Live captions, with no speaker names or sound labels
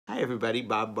Hi everybody,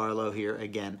 Bob Barlow here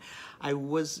again. I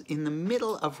was in the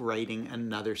middle of writing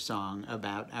another song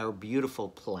about our beautiful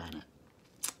planet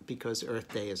because Earth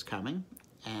Day is coming,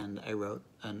 and I wrote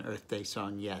an Earth Day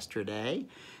song yesterday,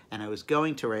 and I was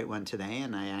going to write one today,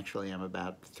 and I actually am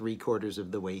about 3/4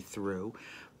 of the way through.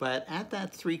 But at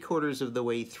that 3/4 of the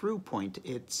way through point,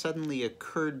 it suddenly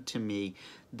occurred to me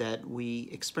that we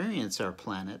experience our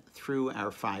planet through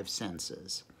our 5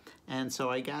 senses. And so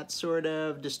I got sort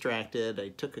of distracted. I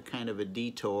took a kind of a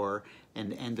detour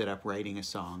and ended up writing a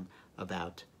song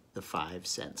about the 5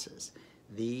 senses.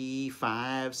 The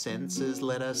 5 senses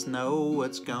let us know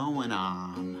what's going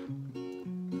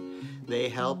on. They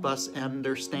help us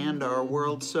understand our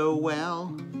world so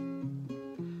well.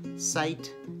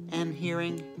 Sight and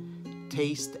hearing,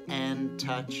 taste and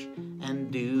touch, and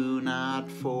do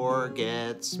not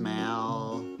forget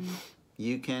smell.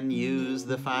 You can use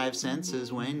the 5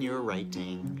 senses when you're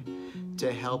writing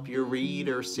to help you read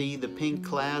or see the pink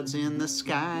clouds in the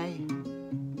sky.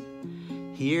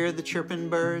 Hear the chirping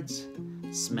birds,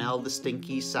 smell the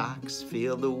stinky socks,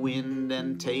 feel the wind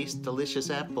and taste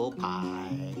delicious apple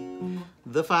pie.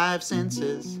 The 5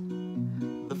 senses,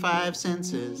 the 5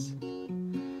 senses,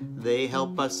 they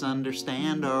help us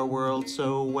understand our world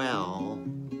so well.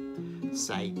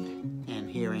 Sight and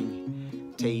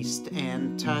hearing, taste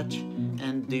and touch,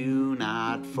 and do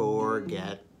not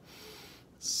forget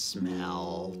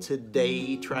smell.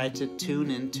 Today try to tune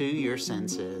into your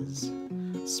senses.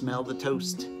 Smell the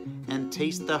toast and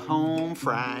taste the home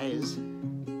fries.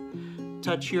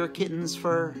 Touch your kitten's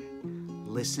fur,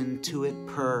 listen to it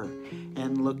purr,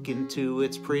 and look into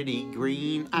its pretty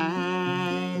green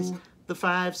eyes. The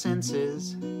 5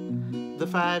 senses, the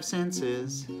 5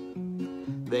 senses,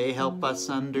 they help us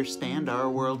understand our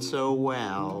world so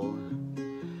well.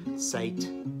 Sight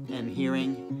and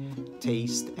hearing,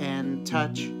 taste and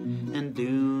touch, and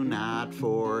do not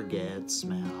forget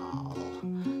smell.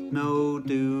 No,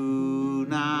 do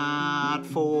not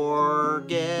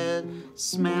forget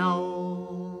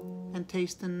smell, and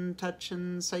taste and touch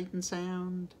and sight and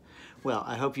sound. Well,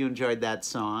 I hope you enjoyed that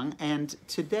song, and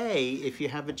today, if you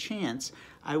have a chance,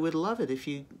 I would love it if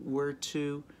you were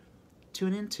to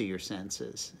tune into your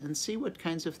senses and see what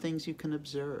kinds of things you can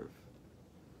observe.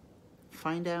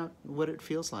 Find out what it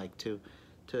feels like to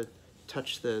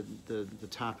touch the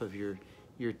top of your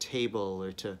table,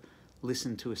 or to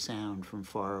listen to a sound from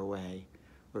far away,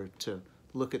 or to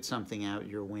look at something out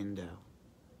your window.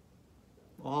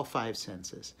 All 5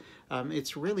 senses.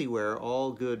 It's really where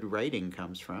all good writing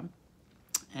comes from,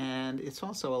 and it's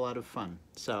also a lot of fun.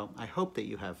 So I hope that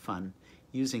you have fun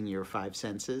using your 5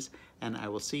 senses, and I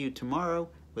will see you tomorrow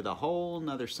with a whole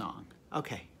nother song.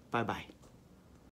 Okay, bye-bye.